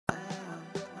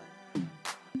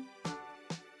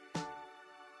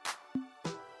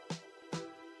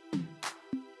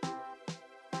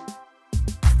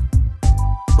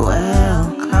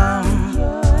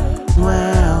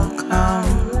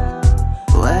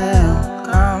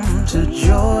to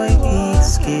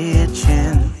Joy's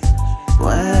Kitchen.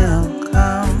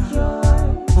 Welcome,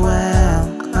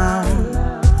 welcome,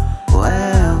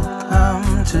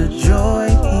 welcome to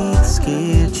Joy's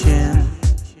Kitchen.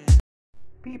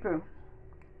 People,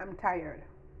 I'm tired.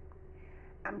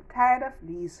 I'm tired of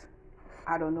these,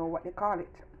 I don't know what they call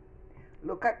it.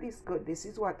 Look at this good. This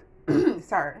is what,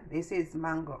 sorry, this is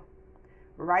mango.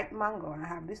 Ripe mango. I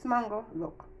have this mango.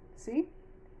 Look, see?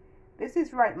 This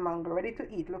is ripe mango, ready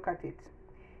to eat. Look at it.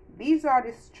 These are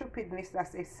the stupidness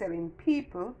that they're selling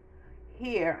people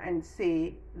here and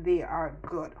say they are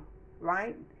good,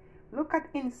 right? Look at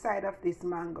inside of this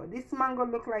mango. This mango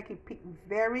look like it picked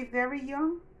very, very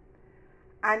young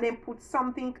and then put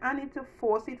something on it to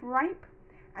force it ripe.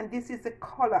 And this is the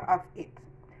color of it.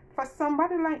 For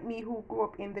somebody like me who grew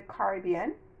up in the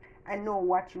Caribbean and know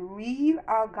what real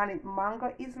organic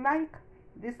mango is like,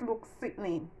 this looks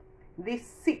sickening. This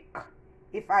sick.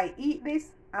 If I eat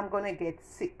this, I'm gonna get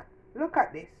sick. Look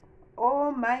at this.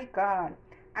 Oh my God.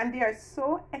 And they are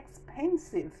so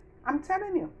expensive. I'm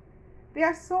telling you, they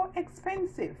are so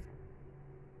expensive.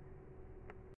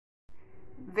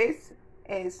 This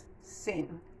is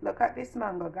sin. Look at this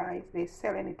mango, guys. They're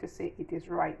selling it to say it is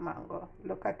ripe mango.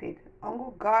 Look at it.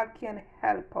 Only God can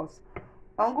help us.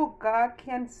 Only God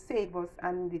can save us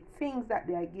and the things that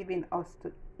they are giving us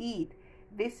to eat.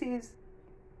 This is,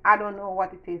 I don't know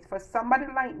what it is. For somebody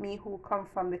like me who come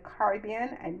from the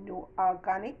Caribbean and know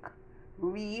organic,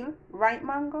 real, ripe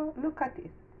mango, look at it.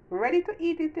 Ready to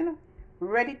eat it, you know?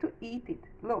 Ready to eat it.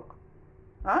 Look.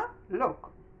 Huh?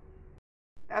 Look.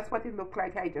 That's what it looked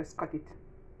like. I just cut it.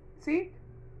 See?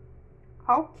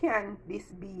 How can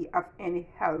this be of any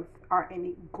health or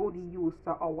any good use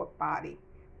to our body?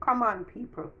 Come on,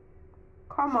 people.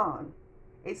 Come on.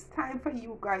 It's time for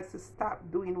you guys to stop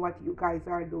doing what you guys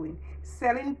are doing.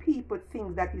 Selling people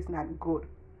things that is not good.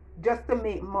 Just to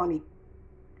make money.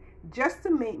 Just to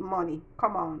make money.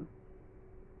 Come on.